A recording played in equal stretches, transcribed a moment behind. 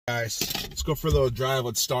guys, let's go for a little drive.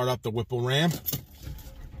 Let's start up the Whipple Ram.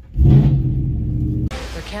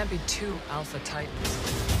 There can't be two Alpha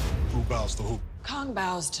Titans. Who bows to who? Kong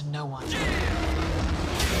bows to no one. The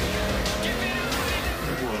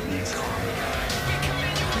world needs Kong.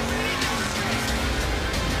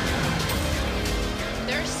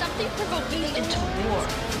 There's something provoking into war.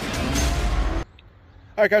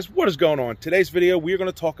 All right, guys, what is going on? Today's video, we are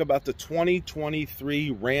going to talk about the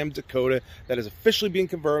 2023 Ram Dakota that is officially being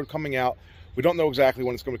converted, coming out. We don't know exactly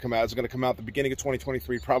when it's going to come out. Is it going to come out at the beginning of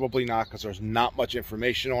 2023? Probably not, because there's not much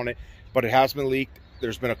information on it, but it has been leaked.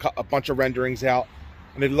 There's been a bunch of renderings out,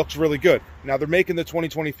 and it looks really good. Now, they're making the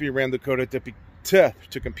 2023 Ram Dakota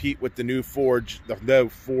to compete with the new Ford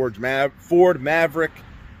Maverick,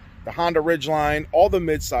 the Honda Ridgeline, all the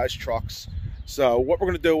mid-size trucks. So what we're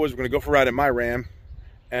going to do is we're going to go for a ride in my Ram,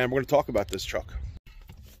 and we're going to talk about this truck.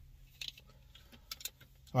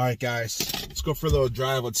 All right, guys, let's go for a little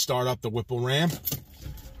drive. Let's start up the Whipple Ram.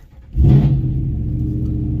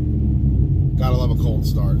 Gotta love a cold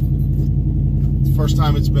start. It's the first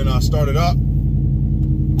time it's been started up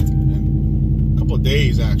in a couple of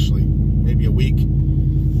days, actually, maybe a week.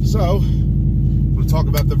 So I'm going to talk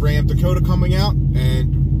about the Ram Dakota coming out,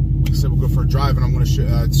 and like I said, we'll go for a drive, and I'm going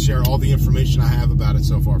to share all the information I have about it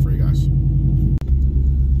so far for you guys.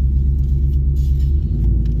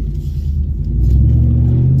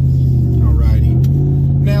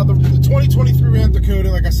 Now, the 2023 Ram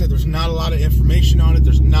Dakota, like I said, there's not a lot of information on it.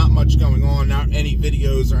 There's not much going on, not any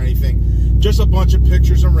videos or anything. Just a bunch of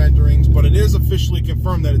pictures and renderings, but it is officially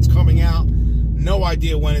confirmed that it's coming out. No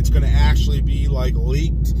idea when it's going to actually be, like,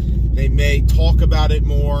 leaked. They may talk about it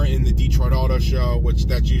more in the Detroit Auto Show, which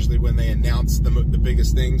that's usually when they announce the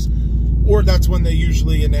biggest things. Or that's when they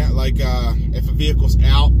usually announce, like, if a vehicle's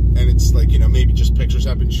out and it's, like, you know, maybe just pictures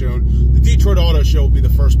have been shown. The Detroit Auto Show will be the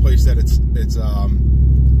first place that it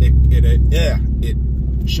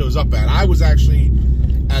shows up at. I was actually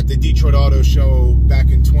at the Detroit Auto Show back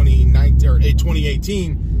in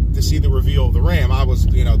 2018 to see the reveal of the Ram. I was,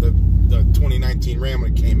 you know, the 2019 Ram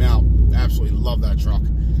when it came out. Absolutely love that truck.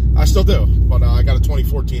 I still do, but I got a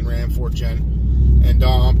 2014 Ram 4th gen, and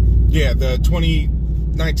yeah, the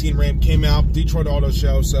 2019 Ram came out, Detroit Auto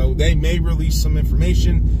Show, so they may release some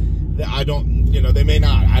information that I don't, you know, they may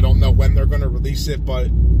not. I don't know when they're going to release it, but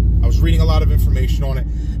I was reading a lot of information on it.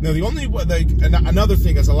 Now, the only another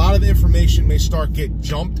thing is a lot of the information may get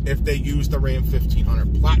jumped if they use the Ram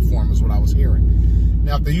 1500 platform, is what I was hearing.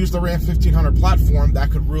 Now, if they use the Ram 1500 platform,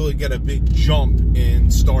 that could really get a big jump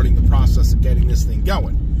in starting the process of getting this thing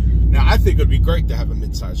going. Now, I think it would be great to have a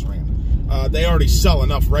mid-size Ram. They already sell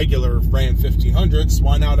enough regular Ram 1500s.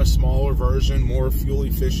 Why not a smaller version, more fuel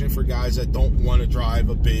efficient for guys that don't want to drive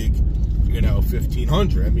a big, you know,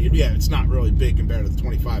 1500. I mean, yeah, it's not really big compared to the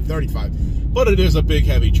 2535, but it is a big,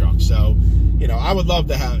 heavy truck. So, you know, I would love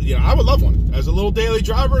to have, you know, I would love one as a little daily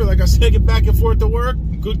driver. Like I said, get back and forth to work,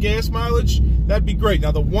 good gas mileage. That'd be great.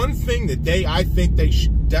 Now, the one thing that I think they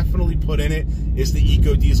should definitely put in it is the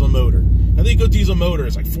Eco Diesel motor. Now, the Eco Diesel motor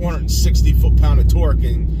is like 460 foot-pound of torque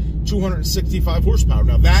and 265 horsepower.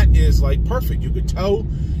 Now, that is like perfect. You could tow.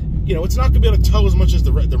 You know, it's not going to be able to tow as much as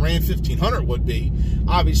the Ram 1500 would be,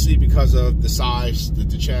 obviously, because of the size, the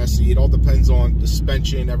chassis. It all depends on the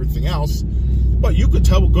suspension, everything else. But you could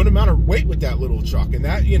tow a good amount of weight with that little truck. And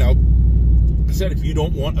that, you know, like I said, if you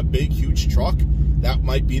don't want a big, huge truck, that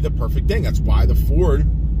might be the perfect thing. That's why the Ford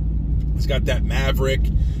has got that Maverick.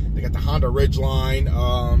 They got the Honda Ridgeline,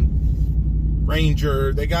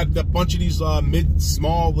 Ranger. They got a bunch of these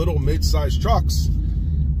small, little, mid-sized trucks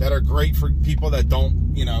that are great for people that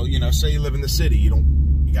don't, you know, say you live in the city, you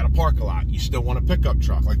got to park a lot. You still want a pickup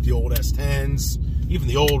truck, like the old S10s, even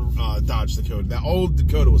the old Dodge Dakota. That old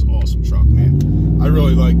Dakota was an awesome truck, man. I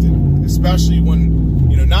really liked it, especially when,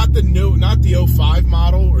 you know, not the 05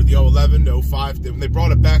 model or the 011 to 05. When they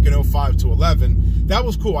brought it back in 05 to 11, that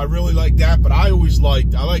was cool. I really liked that, but I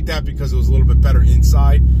liked that because it was a little bit better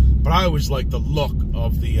inside. But I always liked the look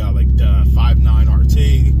of the like the 5.9 RT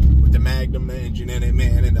with the Magnum engine in it,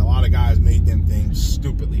 man. And a lot of guys made them things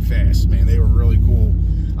stupidly fast, man. They were really cool.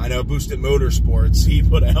 I know Boosted Motorsports, he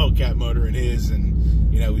put a Hellcat motor in his,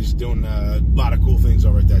 and, you know, he's doing a lot of cool things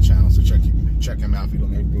over at that channel. So check him out if you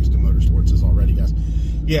don't know who Boosted Motorsports is already, guys.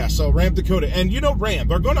 Yeah, so Ram Dakota, and you know, Ram,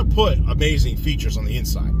 they're going to put amazing features on the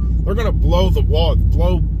inside. They're going to blow the wall,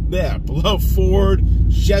 blow Ford,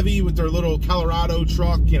 Chevy with their little Colorado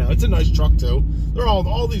truck. You know, it's a nice truck too. They're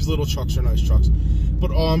all these little trucks are nice trucks.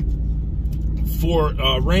 But for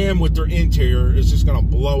Ram with their interior is just going to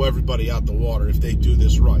blow everybody out the water if they do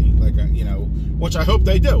this right. Like, you know, which I hope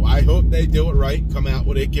they do. I hope they do it right. Come out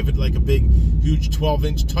with it, give it like a big, huge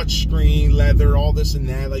 12-inch touchscreen, leather, all this and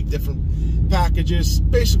that, like different packages.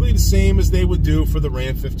 Basically the same as they would do for the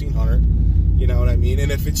Ram 1500. You know what I mean?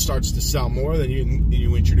 And if it starts to sell more, then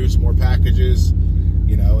you introduce more packages.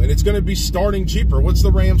 You know, and it's going to be starting cheaper. What's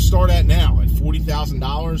the Ram start at now? At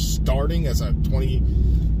 $40,000 starting as a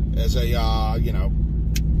you know,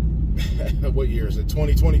 what year is it?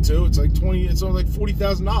 2022. It's like it's only like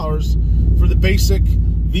 $40,000 for the basic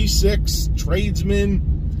V6 tradesman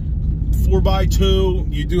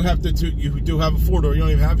 4x2. You do have a 4-door. You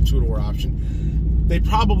don't even have a 2-door option. They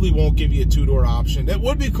probably won't give you a 2-door option. That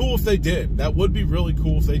would be cool if they did. That would be really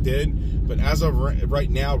cool if they did. But as of right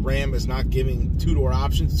now, Ram is not giving 2-door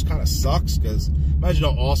options. It kind of sucks, because imagine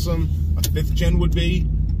how awesome a 5th gen would be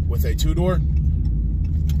with a 2-door.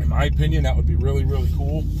 In my opinion, that would be really, really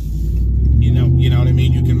cool. You know what I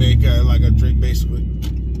mean? You can make like a drink basically.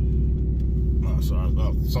 Oh, sorry.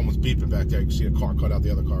 Oh, someone's beeping back there. You can see a car cut out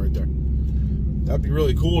the other car right there. That'd be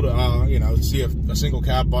really cool to, you know, see a single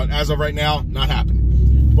cab. But as of right now, not happening.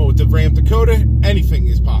 But with the Ram Dakota, anything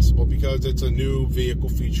is possible, because it's a new vehicle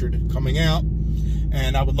featured coming out,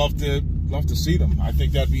 and I would love to see them. I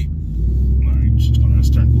think that'd be. All right, just going on this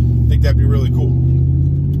turn. I think that'd be really cool.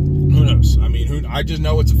 Who knows? I mean, I just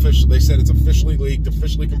know it's official. They said it's officially leaked,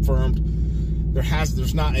 officially confirmed.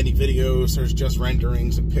 There's not any videos. There's just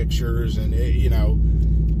renderings and pictures, and you know.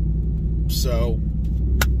 So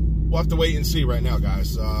we'll have to wait and see right now,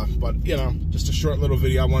 guys. But you know, just a short little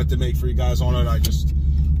video I wanted to make for you guys on it. I just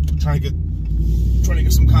trying to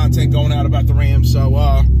get some content going out about the Ram. So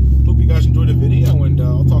hope you guys enjoyed the video, and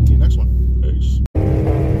I'll talk to you next one. Peace.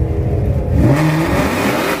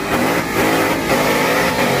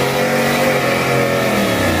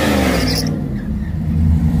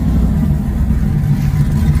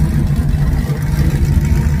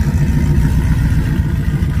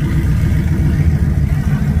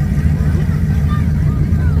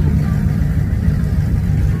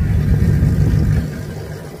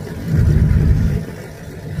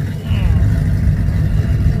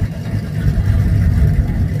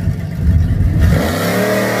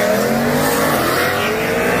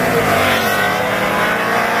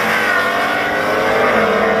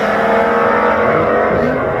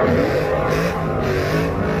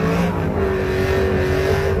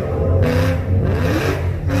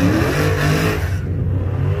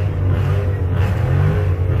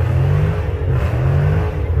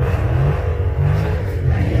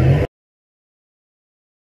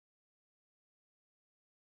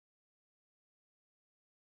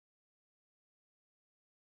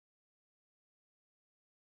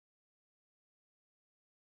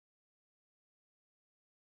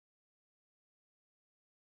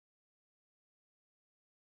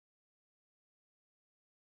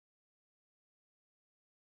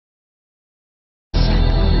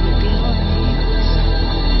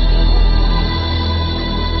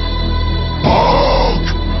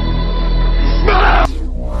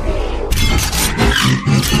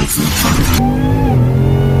 Smash!